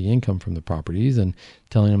taking all the income from the properties and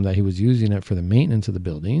telling him that he was using it for the maintenance of the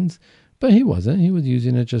buildings, but he wasn't. He was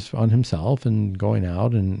using it just on himself and going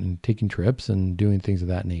out and taking trips and doing things of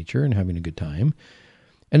that nature and having a good time.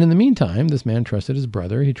 And in the meantime, this man trusted his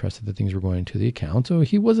brother. He trusted that things were going to the account. So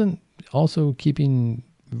he wasn't also keeping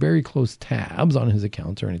very close tabs on his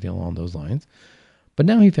accounts or anything along those lines. But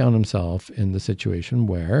now he found himself in the situation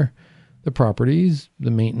where the properties,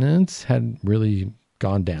 the maintenance had really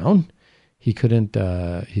gone down. He couldn't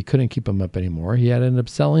keep them up anymore. He had ended up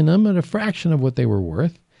selling them at a fraction of what they were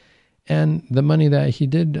worth. And the money that he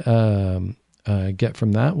did get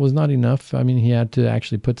from that was not enough. I mean, he had to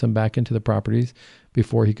actually put some back into the properties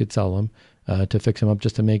before he could sell them to fix them up,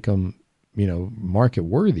 just to make them, market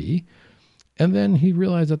worthy. And then he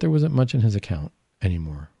realized that there wasn't much in his account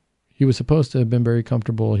anymore. He was supposed to have been very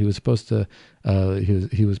comfortable. He was supposed to,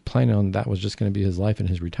 he was planning on that was just going to be his life in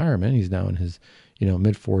his retirement. He's now in his,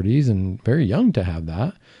 mid 40s and very young to have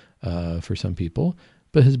that for some people.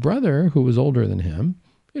 But his brother, who was older than him,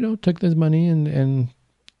 took this money and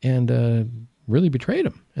really betrayed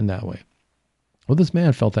him in that way. Well, this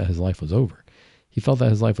man felt that his life was over. He felt that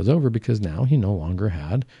his life was over because now he no longer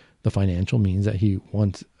had the financial means that he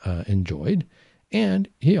once enjoyed. And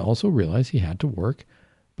he also realized he had to work.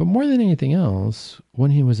 But more than anything else,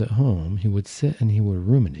 when he was at home, he would sit and he would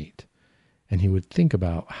ruminate. And he would think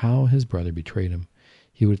about how his brother betrayed him.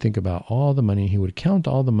 He would think about all the money. He would count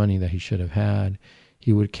all the money that he should have had.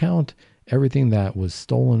 He would count everything that was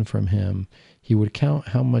stolen from him. He would count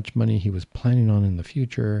how much money he was planning on in the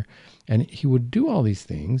future. And he would do all these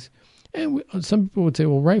things. And some people would say,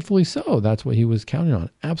 well, rightfully so. That's what he was counting on.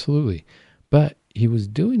 Absolutely. But he was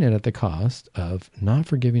doing it at the cost of not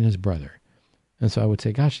forgiving his brother. And so I would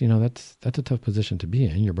say, gosh, that's a tough position to be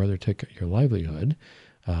in. Your brother took your livelihood.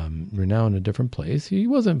 You're now in a different place. He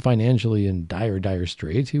wasn't financially in dire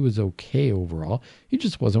straits. He was okay overall. He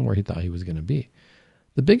just wasn't where he thought he was going to be.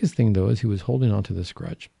 The biggest thing, though, is he was holding on to this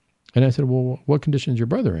grudge. And I said, well, what condition is your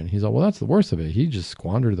brother in? He's like, well, that's the worst of it. He just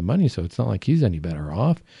squandered the money, so it's not like he's any better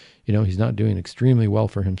off. He's not doing extremely well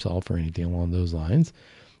for himself or anything along those lines.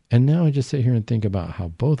 And now I just sit here and think about how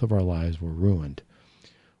both of our lives were ruined.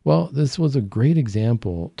 Well, this was a great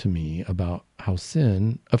example to me about how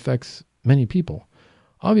sin affects many people.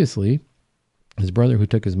 Obviously, his brother who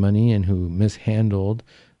took his money and who mishandled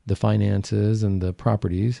the finances and the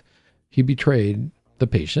properties, he betrayed the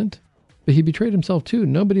patient, but he betrayed himself too.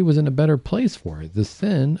 Nobody was in a better place for it. The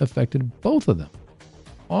sin affected both of them.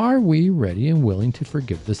 Are we ready and willing to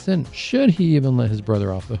forgive the sin? Should he even let his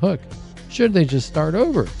brother off the hook? Should they just start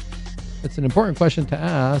over? It's an important question to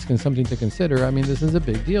ask and something to consider. I mean, this is a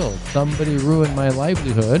big deal. Somebody ruined my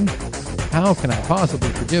livelihood. How can I possibly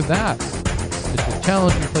forgive that? It's a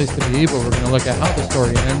challenging place to be, but we're going to look at how the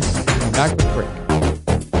story ends. We'll come back with a break.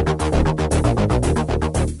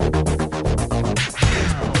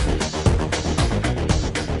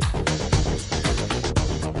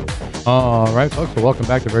 All right, folks. Well, welcome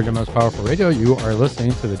back to Virgin Most Powerful Radio. You are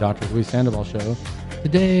listening to the Dr. Luis Sandoval Show.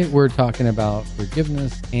 Today, we're talking about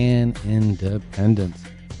forgiveness and independence.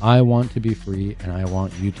 I want to be free, and I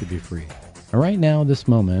want you to be free. And right now, this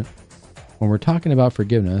moment, when we're talking about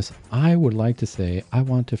forgiveness, I would like to say I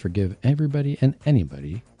want to forgive everybody and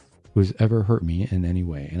anybody who's ever hurt me in any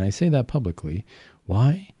way. And I say that publicly.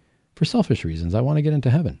 Why? For selfish reasons. I want to get into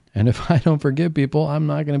heaven. And if I don't forgive people, I'm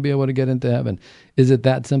not going to be able to get into heaven. Is it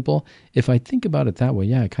that simple? If I think about it that way,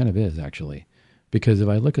 yeah, it kind of is, actually. Because if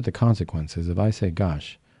I look at the consequences, if I say,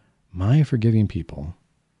 gosh, my forgiving people,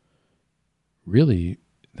 really,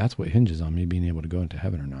 that's what hinges on me being able to go into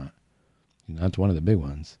heaven or not. And that's one of the big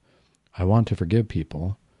ones. I want to forgive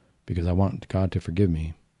people because I want God to forgive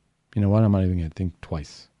me. You know what? I'm not even going to think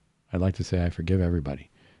twice. I'd like to say I forgive everybody.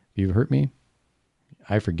 If you've hurt me,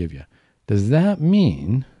 I forgive you. Does that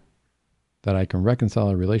mean that I can reconcile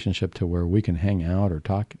a relationship to where we can hang out or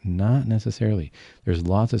talk? Not necessarily. There's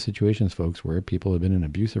lots of situations, folks, where people have been in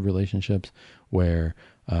abusive relationships, where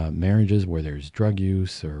marriages, where there's drug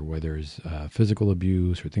use or where there's physical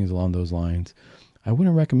abuse or things along those lines. I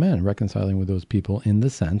wouldn't recommend reconciling with those people in the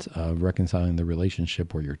sense of reconciling the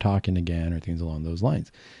relationship where you're talking again or things along those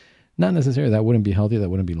lines. Not necessarily. That wouldn't be healthy. That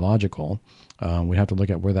wouldn't be logical. We'd have to look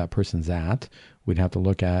at where that person's at. We'd have to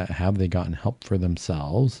look at, have they gotten help for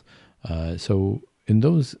themselves? So in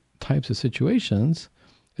those types of situations,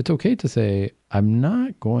 it's okay to say, I'm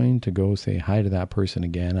not going to go say hi to that person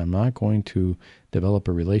again. I'm not going to develop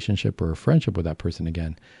a relationship or a friendship with that person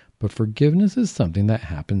again. But forgiveness is something that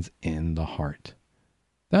happens in the heart.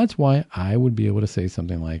 That's why I would be able to say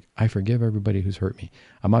something like, I forgive everybody who's hurt me.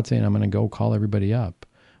 I'm not saying I'm going to go call everybody up,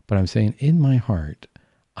 But I'm saying in my heart,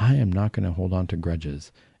 I am not going to hold on to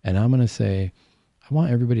grudges. And I'm going to say, I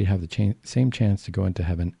want everybody to have the same chance to go into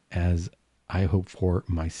heaven as I hope for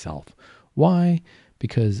myself. Why?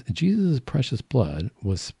 Because Jesus' precious blood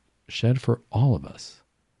was shed for all of us.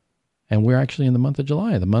 And we're actually in the month of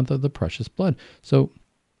July, the month of the precious blood. So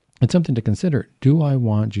it's something to consider. Do I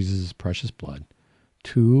want Jesus' precious blood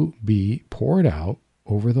to be poured out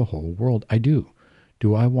over the whole world? I do.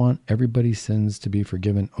 Do I want everybody's sins to be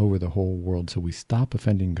forgiven over the whole world so we stop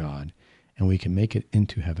offending God and we can make it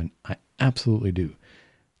into heaven? I absolutely do.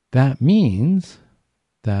 That means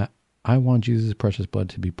that I want Jesus' precious blood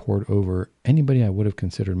to be poured over anybody I would have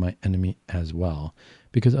considered my enemy as well,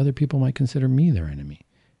 because other people might consider me their enemy.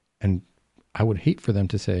 And I would hate for them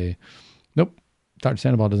to say, nope, Dr.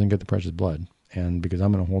 Sandoval doesn't get the precious blood, and because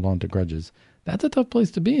I'm going to hold on to grudges. That's a tough place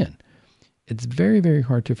to be in. It's very, very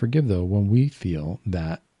hard to forgive, though, when we feel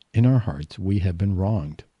that in our hearts we have been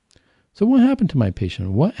wronged. So what happened to my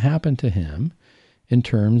patient? What happened to him in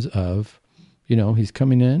terms of, he's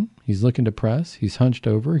coming in, he's looking depressed, he's hunched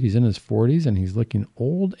over, he's in his 40s, and he's looking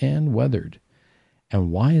old and weathered.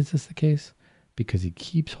 And why is this the case? Because he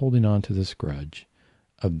keeps holding on to this grudge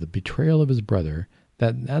of the betrayal of his brother.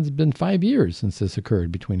 That's been 5 years since this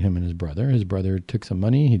occurred between him and his brother. His brother took some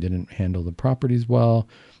money. He didn't handle the properties well,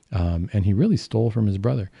 and he really stole from his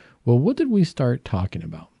brother. Well, what did we start talking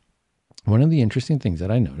about? One of the interesting things that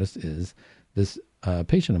I noticed is this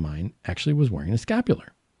patient of mine actually was wearing a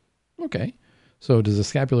scapular. Okay, so does a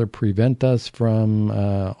scapular prevent us from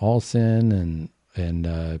all sin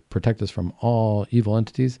and protect us from all evil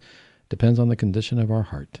entities? Depends on the condition of our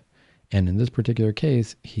heart. And in this particular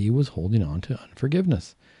case, he was holding on to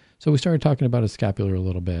unforgiveness. So we started talking about his scapular a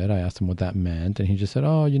little bit. I asked him what that meant, and he just said,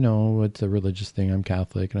 it's a religious thing. I'm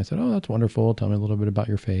Catholic. And I said, that's wonderful. Tell me a little bit about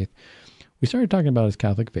your faith. We started talking about his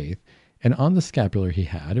Catholic faith, and on the scapular he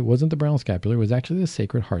had, it wasn't the brown scapular, it was actually the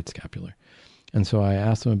Sacred Heart scapular. And so I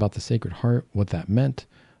asked him about the Sacred Heart, what that meant,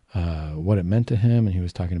 what it meant to him, and he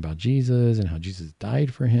was talking about Jesus and how Jesus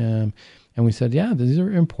died for him. And we said, yeah, these are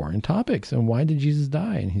important topics. And why did Jesus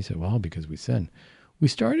die? And he said, well, because we sin. We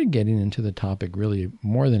started getting into the topic really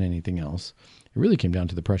more than anything else. It really came down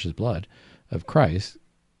to the precious blood of Christ.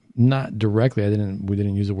 Not directly, we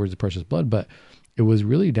didn't use the words of precious blood, but it was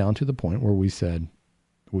really down to the point where we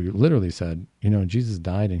literally said, Jesus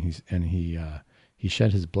died and he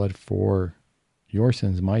shed his blood for your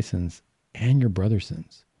sins, my sins, and your brother's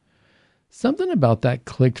sins. Something about that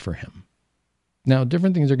clicked for him. Now,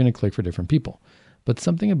 different things are going to click for different people, but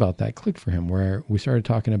something about that clicked for him where we started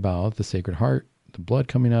talking about the Sacred Heart, the blood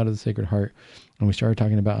coming out of the Sacred Heart, and we started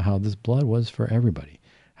talking about how this blood was for everybody,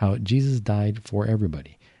 how Jesus died for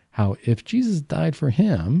everybody, how if Jesus died for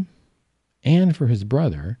him and for his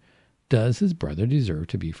brother, does his brother deserve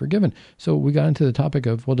to be forgiven? So we got into the topic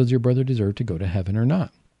of, well, does your brother deserve to go to heaven or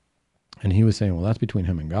not? And he was saying, well, that's between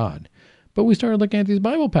him and God. But we started looking at these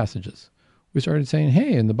Bible passages. We started saying,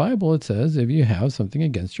 hey, in the Bible it says if you have something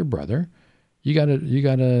against your brother, you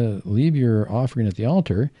gotta leave your offering at the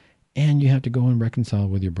altar and you have to go and reconcile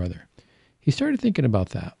with your brother. He started thinking about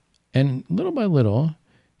that. And little by little,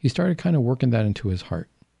 he started kind of working that into his heart.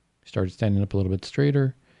 He started standing up a little bit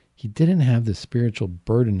straighter. He didn't have the spiritual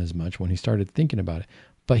burden as much when he started thinking about it,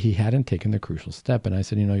 but he hadn't taken the crucial step. And I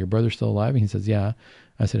said, your brother's still alive? And he says, yeah.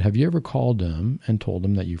 I said, have you ever called him and told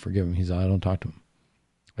him that you forgive him? He said, I don't talk to him.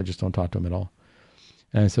 I just don't talk to him at all.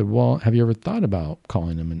 And I said, well, have you ever thought about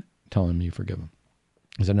calling him and telling him you forgive him?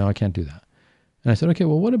 He said, no, I can't do that. And I said, okay,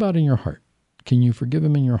 well, what about in your heart? Can you forgive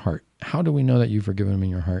him in your heart? How do we know that you forgive him in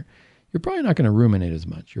your heart? You're probably not going to ruminate as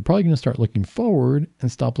much. You're probably going to start looking forward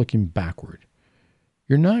and stop looking backward.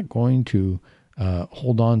 You're not going to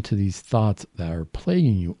hold on to these thoughts that are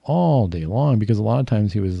plaguing you all day long, because a lot of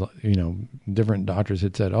times he was, different doctors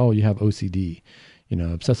had said, oh, you have OCD,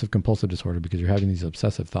 obsessive compulsive disorder, because you're having these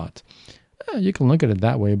obsessive thoughts. You can look at it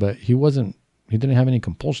that way, but he didn't have any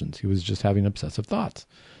compulsions. He was just having obsessive thoughts.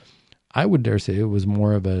 I would dare say it was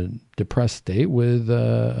more of a depressed state with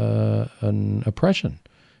an oppression,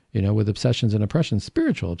 with obsessions and oppressions,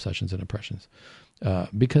 spiritual obsessions and oppressions,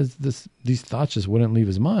 because these thoughts just wouldn't leave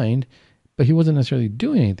his mind, but he wasn't necessarily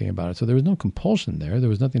doing anything about it. So there was no compulsion there. There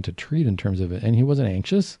was nothing to treat in terms of it. And he wasn't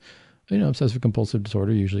anxious. Obsessive compulsive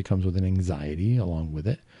disorder usually comes with an anxiety along with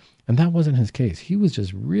it. And that wasn't his case. He was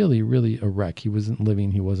just really, really a wreck. He wasn't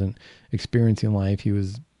living. He wasn't experiencing life. He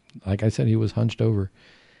was, like I said, he was hunched over.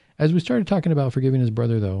 As we started talking about forgiving his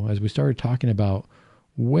brother, though, as we started talking about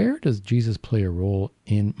where does Jesus play a role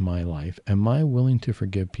in my life? Am I willing to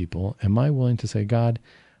forgive people? Am I willing to say, God,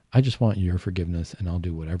 I just want your forgiveness and I'll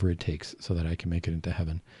do whatever it takes so that I can make it into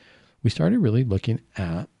heaven? We started really looking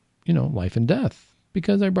at, life and death.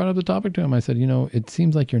 because I brought up the topic to him. I said, it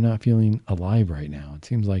seems like you're not feeling alive right now. It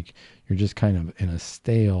seems like you're just kind of in a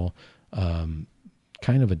stale, kind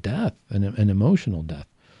of a death, an emotional death.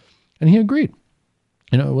 And he agreed.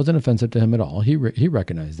 It wasn't offensive to him at all. He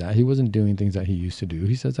recognized that. He wasn't doing things that he used to do.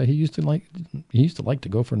 He says that he used to like to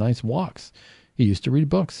go for nice walks. He used to read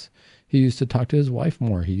books. He used to talk to his wife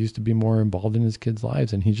more. He used to be more involved in his kids'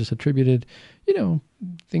 lives. And he just attributed,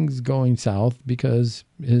 things going south because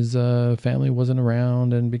his family wasn't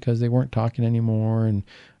around and because they weren't talking anymore. And,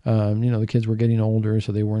 the kids were getting older,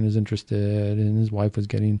 so they weren't as interested. And his wife was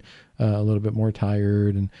getting a little bit more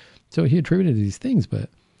tired. And so he attributed these things. But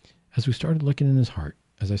as we started looking in his heart,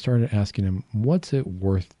 as I started asking him, what's it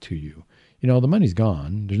worth to you? The money's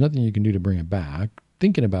gone. There's nothing you can do to bring it back.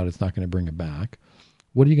 Thinking about it's not going to bring it back.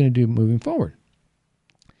 What are you going to do moving forward?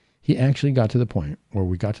 He actually got to the point where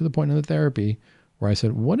we got to the point in the therapy where I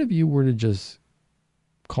said, what if you were to just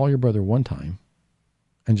call your brother one time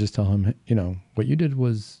and just tell him, what you did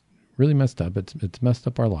was really messed up. It's messed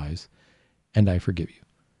up our lives, and I forgive you.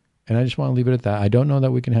 And I just want to leave it at that. I don't know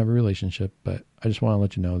that we can have a relationship, but I just want to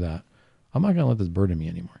let you know that I'm not going to let this burden me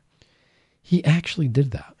anymore. He actually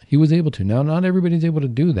did that. He was able to. Now, not everybody's able to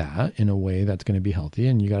do that in a way that's going to be healthy,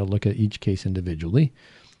 and you got to look at each case individually.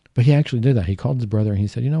 But he actually did that. He called his brother and he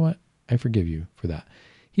said, you know what? I forgive you for that.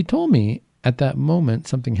 He told me at that moment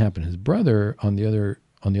something happened. His brother on the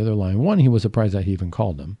other line, one, he was surprised that he even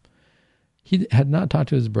called him. He had not talked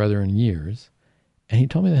to his brother in years, and he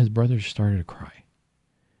told me that his brother started to cry.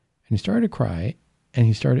 And he started to cry, and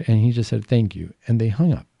he just said, thank you. And they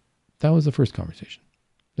hung up. That was the first conversation.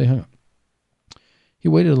 They hung up. He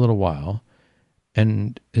waited a little while,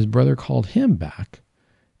 and his brother called him back.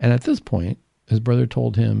 And at this point, his brother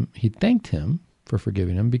told him he thanked him for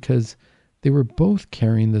forgiving him because they were both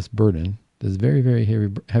carrying this burden, this very, very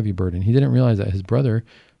heavy burden. He didn't realize that his brother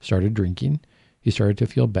started drinking. He started to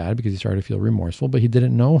feel bad because he started to feel remorseful, but he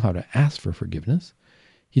didn't know how to ask for forgiveness.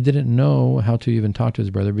 He didn't know how to even talk to his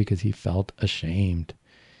brother because he felt ashamed.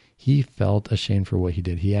 He felt ashamed for what he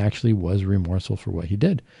did. He actually was remorseful for what he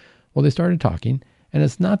did. Well, they started talking, and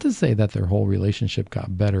it's not to say that their whole relationship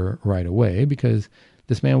got better right away because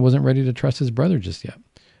this man wasn't ready to trust his brother just yet.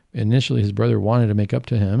 Initially, his brother wanted to make up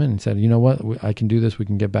to him and said, you know what, I can do this. We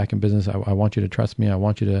can get back in business. I want you to trust me. I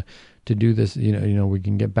want you to do this. We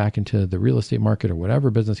can get back into the real estate market or whatever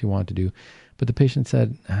business he wanted to do. But the patient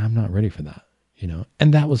said, I'm not ready for that.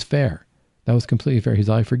 And that was fair. That was completely fair. He's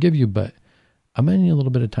like, I forgive you, but I'm going to need a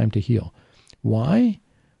little bit of time to heal. Why?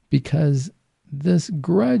 Because this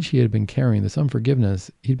grudge he had been carrying, this unforgiveness,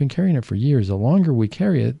 he'd been carrying it for years. The longer we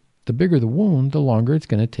carry it, the bigger the wound, the longer it's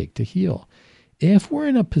going to take to heal. If we're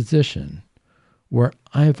in a position where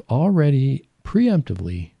I've already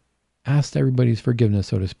preemptively asked everybody's forgiveness,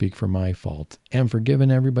 so to speak, for my fault, and forgiven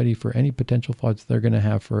everybody for any potential faults they're going to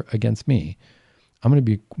have against me, I'm going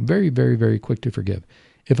to be very, very, very quick to forgive.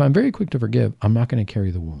 If I'm very quick to forgive, I'm not going to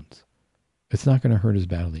carry the wounds. It's not going to hurt as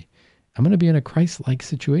badly. I'm going to be in a Christ-like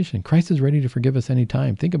situation. Christ is ready to forgive us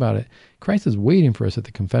anytime. Think about it. Christ is waiting for us at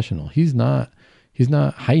the confessional. He's not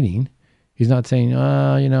hiding. He's not saying,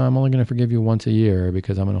 I'm only going to forgive you once a year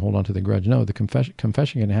because I'm going to hold on to the grudge. No, the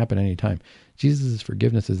confession can happen anytime. Jesus'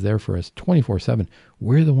 forgiveness is there for us 24/7.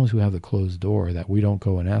 We're the ones who have the closed door that we don't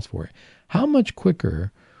go and ask for it. How much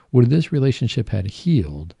quicker would this relationship had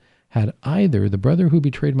healed had either the brother who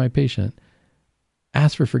betrayed my patient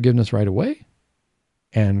asked for forgiveness right away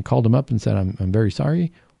and called him up and said, I'm very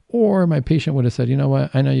sorry, or my patient would have said, you know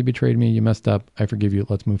what, I know you betrayed me, you messed up, I forgive you,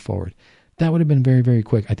 let's move forward. That would have been very, very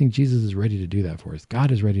quick. I think Jesus is ready to do that for us.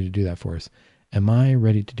 God is ready to do that for us. Am I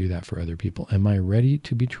ready to do that for other people? Am I ready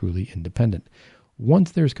to be truly independent?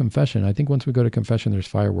 Once there's confession, I think once we go to confession, there's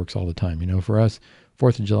fireworks all the time. For us,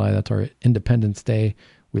 4th of July, that's our Independence Day.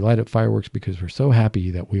 We light up fireworks because we're so happy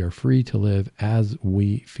that we are free to live as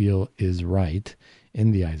we feel is right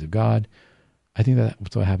in the eyes of God. I think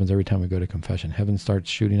that's what happens every time we go to confession. Heaven starts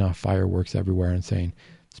shooting off fireworks everywhere and saying,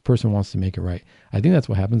 this person wants to make it right. I think that's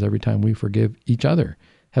what happens every time we forgive each other.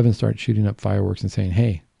 Heaven starts shooting up fireworks and saying,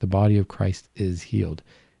 hey, the body of Christ is healed.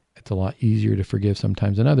 It's a lot easier to forgive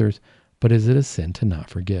sometimes than others, but is it a sin to not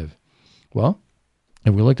forgive? Well,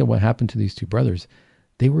 if we looked at what happened to these two brothers,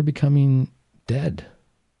 they were becoming dead.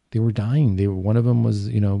 They were dying. One of them was,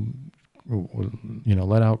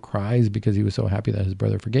 let out cries because he was so happy that his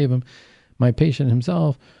brother forgave him. My patient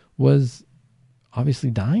himself was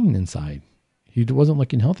obviously dying inside. He wasn't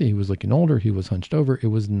looking healthy. He was looking older. He was hunched over. It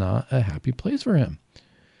was not a happy place for him.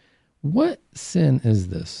 What sin is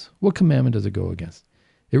this? What commandment does it go against?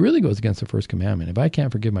 It really goes against the first commandment. If I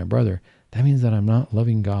can't forgive my brother, that means that I'm not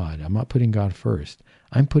loving God. I'm not putting God first.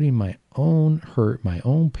 I'm putting my own hurt, my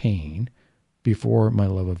own pain before my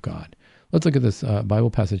love of God. Let's look at this Bible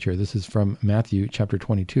passage here. This is from Matthew chapter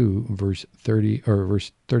 22, verse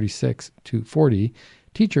 36 to 40.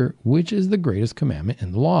 Teacher, which is the greatest commandment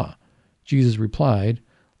in the law? Jesus replied,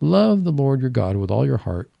 love the Lord your God with all your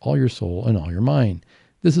heart, all your soul, and all your mind.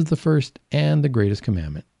 This is the first and the greatest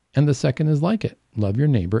commandment. And the second is like it. Love your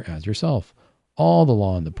neighbor as yourself. All the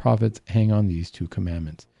law and the prophets hang on these two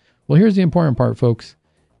commandments. Well, here's the important part, folks.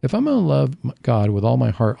 If I'm going to love God with all my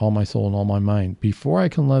heart, all my soul, and all my mind, before I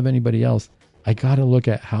can love anybody else, I got to look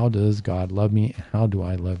at how does God love me and how do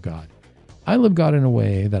I love God? I love God in a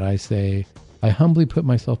way that I say, I humbly put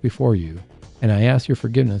myself before you and I ask your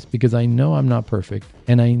forgiveness because I know I'm not perfect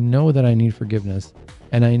and I know that I need forgiveness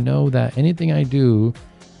and I know that anything I do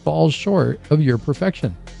falls short of your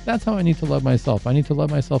perfection. That's how I need to love myself. I need to love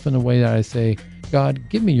myself in a way that I say, God,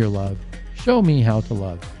 give me your love. Show me how to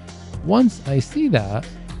love. Once I see that,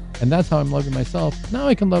 and that's how I'm loving myself, now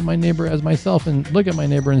I can love my neighbor as myself and look at my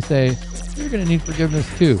neighbor and say, you're going to need forgiveness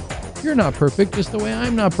too. You're not perfect just the way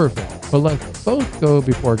I'm not perfect. But let's both go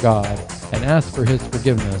before God and ask for his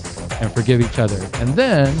forgiveness and forgive each other. And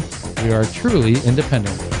then we are truly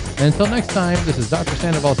independent. And until next time, this is Dr.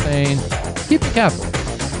 Sandoval saying, keep it Catholic.